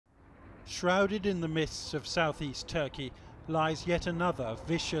Shrouded in the mists of southeast Turkey lies yet another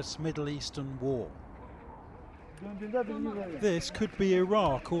vicious Middle Eastern war. This could be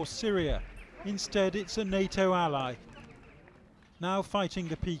Iraq or Syria. Instead, it's a NATO ally, now fighting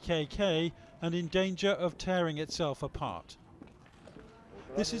the PKK and in danger of tearing itself apart.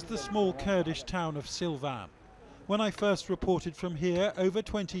 This is the small Kurdish town of Silvan. When I first reported from here over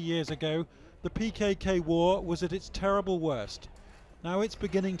 20 years ago, the PKK war was at its terrible worst. Now it's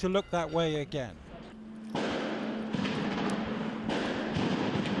beginning to look that way again.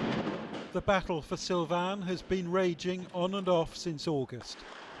 The battle for Silvan has been raging on and off since August.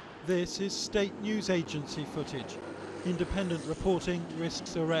 This is state news agency footage. Independent reporting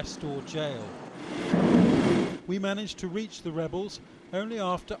risks arrest or jail. We managed to reach the rebels only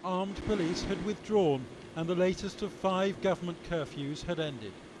after armed police had withdrawn and the latest of 5 government curfews had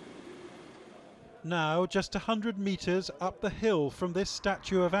ended. Now, just 100 meters up the hill from this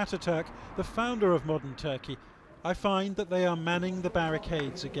statue of Ataturk, the founder of modern Turkey, I find that they are manning the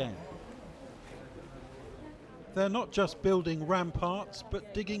barricades again. They're not just building ramparts,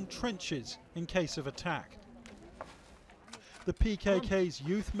 but digging trenches in case of attack. The PKK's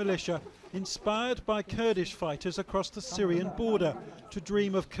youth militia, inspired by Kurdish fighters across the Syrian border, to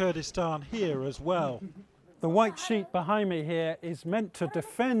dream of Kurdistan here as well. The white sheet behind me here is meant to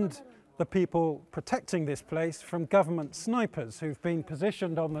defend the people protecting this place from government snipers who've been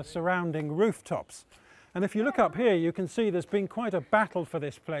positioned on the surrounding rooftops. And if you look up here, you can see there's been quite a battle for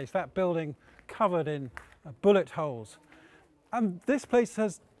this place, that building covered in bullet holes. And this place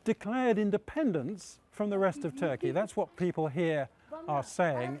has declared independence from the rest of Turkey. That's what people here are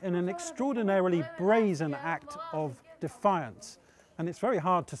saying in an extraordinarily brazen act of defiance. And it's very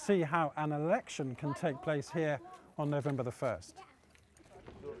hard to see how an election can take place here on November the 1st.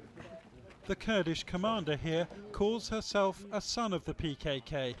 The Kurdish commander here calls herself a son of the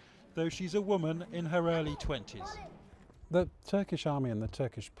PKK, though she's a woman in her early 20s. The Turkish army and the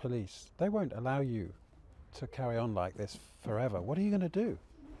Turkish police, they won't allow you to carry on like this forever. What are you going to do?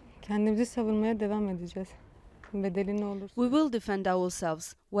 Kendimizi savunmaya devam edeceğiz. Bedeli ne olursa. We will defend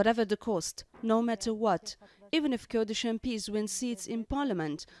ourselves, whatever the cost, no matter what. Even if Kurdish MPs win seats in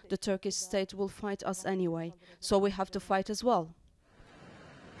parliament, the Turkish state will fight us anyway. So we have to fight as well.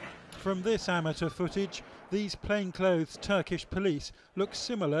 From this amateur footage, these plainclothes Turkish police look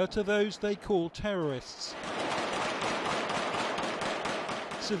similar to those they call terrorists.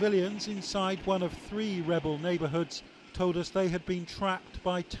 Civilians inside one of 3 rebel neighbourhoods told us they had been trapped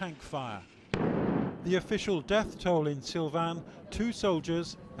by tank fire. The official death toll in Silvan, 2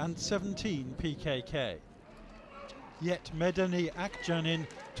 soldiers and 17 PKK. Yet Medeni Akjanin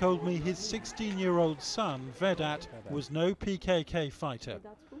told me his 16-year-old son, Vedat, was no PKK fighter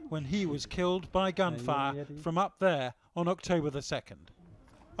when he was killed by gunfire from up there on October the 2nd.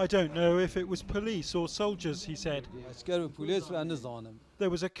 I don't know if it was police or soldiers, he said. There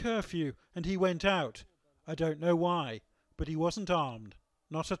was a curfew and he went out. I don't know why, but he wasn't armed,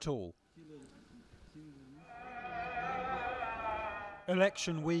 not at all.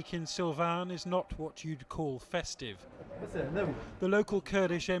 Election week in Silvan is not what you'd call festive. The local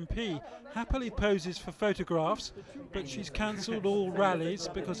Kurdish MP happily poses for photographs, but she's cancelled all rallies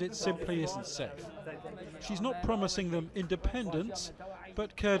because it simply isn't safe. She's not promising them independence,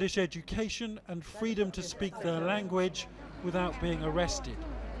 but Kurdish education and freedom to speak their language without being arrested.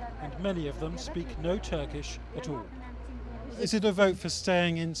 And many of them speak no Turkish at all. Is it a vote for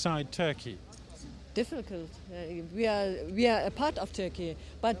staying inside Turkey? Difficult. We are a part of Turkey,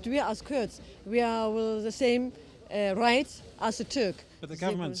 but we as Kurds, we are with the same rights as a Turk. But the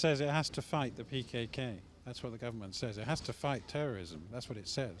government says it has to fight the PKK. That's what the government says. It has to fight terrorism. That's what it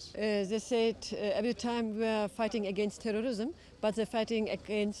says. They say it every time we are fighting against terrorism, but they're fighting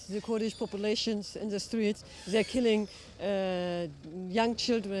against the Kurdish populations in the streets. They're killing young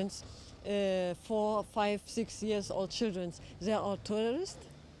children, 4, 5, 6 years old children. They are all terrorists.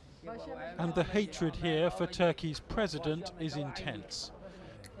 And the hatred here for Turkey's president is intense.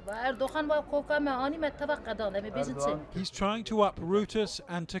 He's trying to uproot us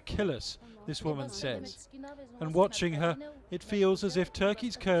and to kill us, this woman says. And watching her, it feels as if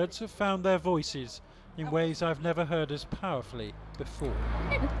Turkey's Kurds have found their voices in ways I've never heard as powerfully before.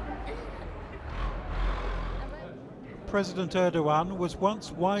 President Erdogan was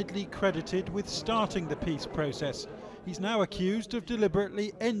once widely credited with starting the peace process. He's now accused of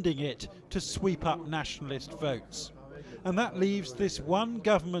deliberately ending it to sweep up nationalist votes. And that leaves this one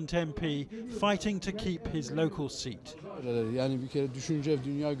government MP fighting to keep his local seat.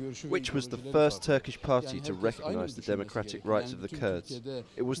 Which was the first Turkish party to recognise the democratic rights of the Kurds.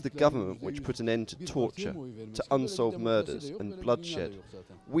 It was the government which put an end to torture, to unsolved murders and bloodshed.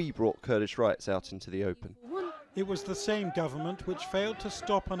 We brought Kurdish rights out into the open. It was the same government which failed to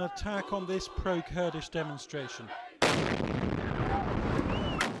stop an attack on this pro-Kurdish demonstration.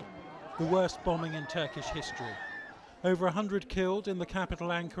 The worst bombing in Turkish history. Over 100 killed in the capital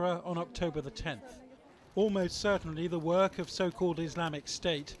Ankara on October the 10th. Almost certainly the work of so-called Islamic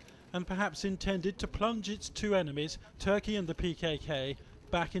State, and perhaps intended to plunge its two enemies, Turkey and the PKK,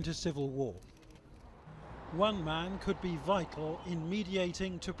 back into civil war. One man could be vital in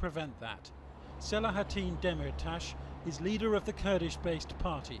mediating to prevent that. Selahattin Demirtas is leader of the Kurdish-based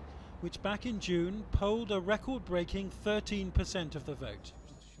party, which back in June polled a record-breaking 13% of the vote.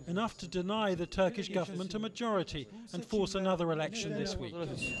 Enough to deny the Turkish government a majority and force another election this week.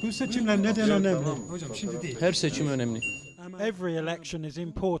 Every election is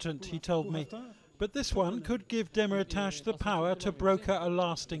important, he told me, but this one could give Demirtas the power to broker a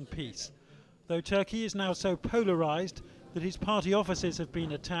lasting peace. Though Turkey is now so polarised that his party offices have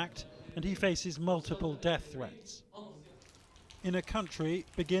been attacked and he faces multiple death threats. In a country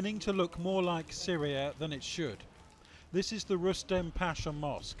beginning to look more like Syria than it should. This is the Rustem Pasha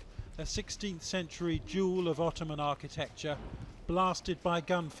Mosque, a 16th century jewel of Ottoman architecture, blasted by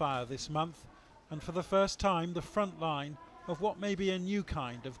gunfire this month, and for the first time the front line of what may be a new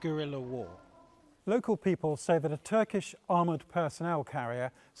kind of guerrilla war. Local people say that a Turkish armoured personnel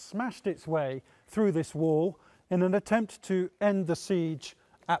carrier smashed its way through this wall in an attempt to end the siege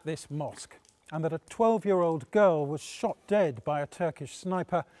at this mosque, and that a 12-year-old girl was shot dead by a Turkish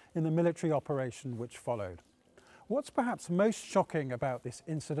sniper in the military operation which followed. What's perhaps most shocking about this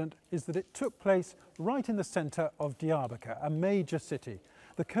incident is that it took place right in the centre of Diyarbakir, a major city.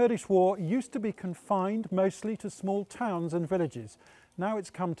 The Kurdish war used to be confined mostly to small towns and villages. Now it's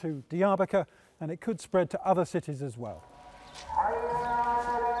come to Diyarbakir, and it could spread to other cities as well.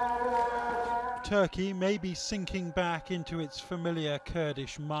 Turkey may be sinking back into its familiar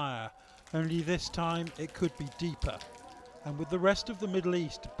Kurdish mire, only this time it could be deeper. And with the rest of the Middle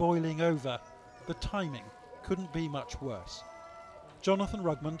East boiling over, the timing couldn't be much worse. Jonathan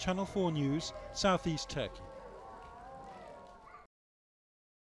Rugman, Channel 4 News, Southeast Turkey.